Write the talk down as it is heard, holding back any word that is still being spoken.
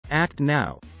Act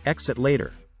now, exit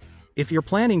later. If you're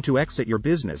planning to exit your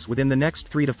business within the next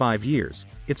 3 to 5 years,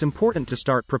 it's important to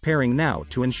start preparing now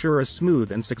to ensure a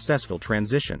smooth and successful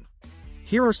transition.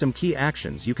 Here are some key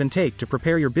actions you can take to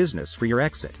prepare your business for your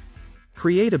exit.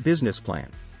 Create a business plan.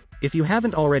 If you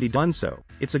haven't already done so,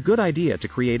 it's a good idea to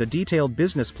create a detailed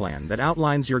business plan that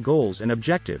outlines your goals and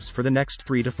objectives for the next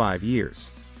 3 to 5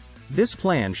 years. This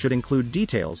plan should include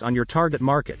details on your target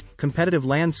market, competitive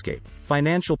landscape,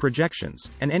 financial projections,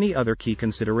 and any other key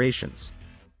considerations.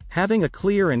 Having a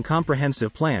clear and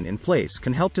comprehensive plan in place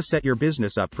can help to set your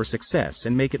business up for success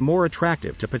and make it more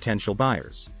attractive to potential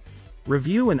buyers.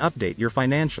 Review and update your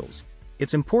financials.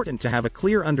 It's important to have a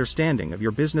clear understanding of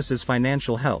your business's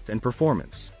financial health and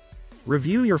performance.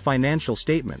 Review your financial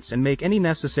statements and make any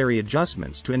necessary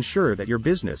adjustments to ensure that your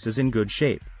business is in good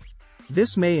shape.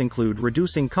 This may include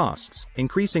reducing costs,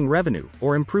 increasing revenue,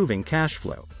 or improving cash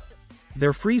flow.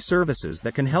 They're free services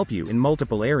that can help you in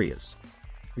multiple areas.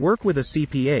 Work with a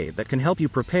CPA that can help you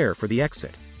prepare for the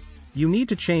exit. You need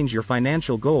to change your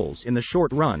financial goals in the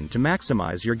short run to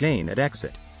maximize your gain at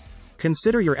exit.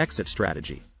 Consider your exit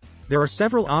strategy. There are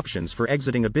several options for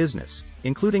exiting a business,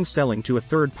 including selling to a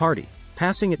third party,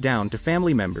 passing it down to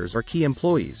family members or key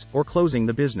employees, or closing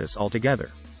the business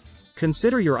altogether.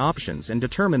 Consider your options and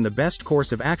determine the best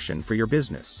course of action for your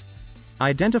business.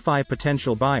 Identify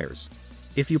potential buyers.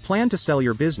 If you plan to sell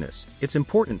your business, it's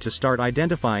important to start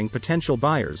identifying potential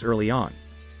buyers early on.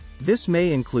 This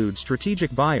may include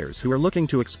strategic buyers who are looking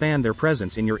to expand their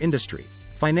presence in your industry,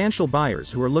 financial buyers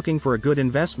who are looking for a good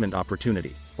investment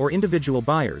opportunity, or individual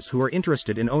buyers who are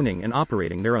interested in owning and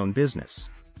operating their own business.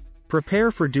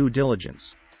 Prepare for due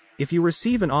diligence. If you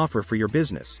receive an offer for your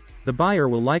business, the buyer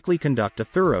will likely conduct a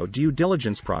thorough due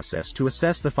diligence process to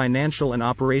assess the financial and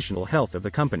operational health of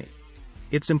the company.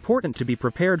 It's important to be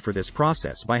prepared for this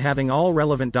process by having all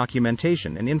relevant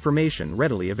documentation and information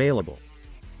readily available.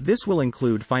 This will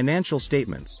include financial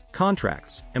statements,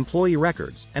 contracts, employee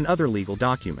records, and other legal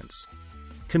documents.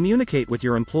 Communicate with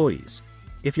your employees.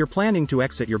 If you're planning to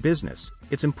exit your business,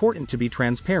 it's important to be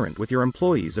transparent with your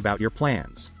employees about your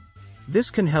plans. This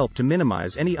can help to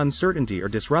minimize any uncertainty or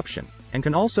disruption, and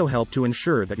can also help to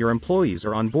ensure that your employees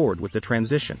are on board with the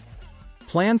transition.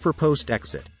 Plan for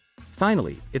post-exit.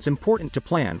 Finally, it's important to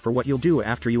plan for what you'll do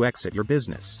after you exit your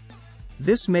business.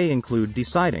 This may include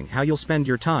deciding how you'll spend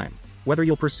your time, whether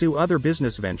you'll pursue other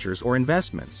business ventures or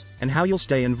investments, and how you'll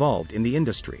stay involved in the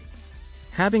industry.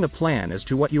 Having a plan as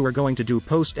to what you are going to do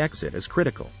post-exit is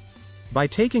critical. By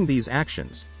taking these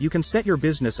actions, you can set your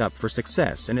business up for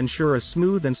success and ensure a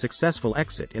smooth and successful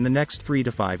exit in the next 3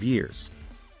 to 5 years.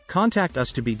 Contact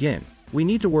us to begin. We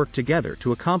need to work together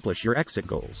to accomplish your exit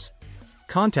goals.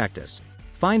 Contact us.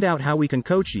 Find out how we can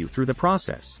coach you through the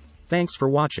process. Thanks for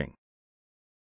watching.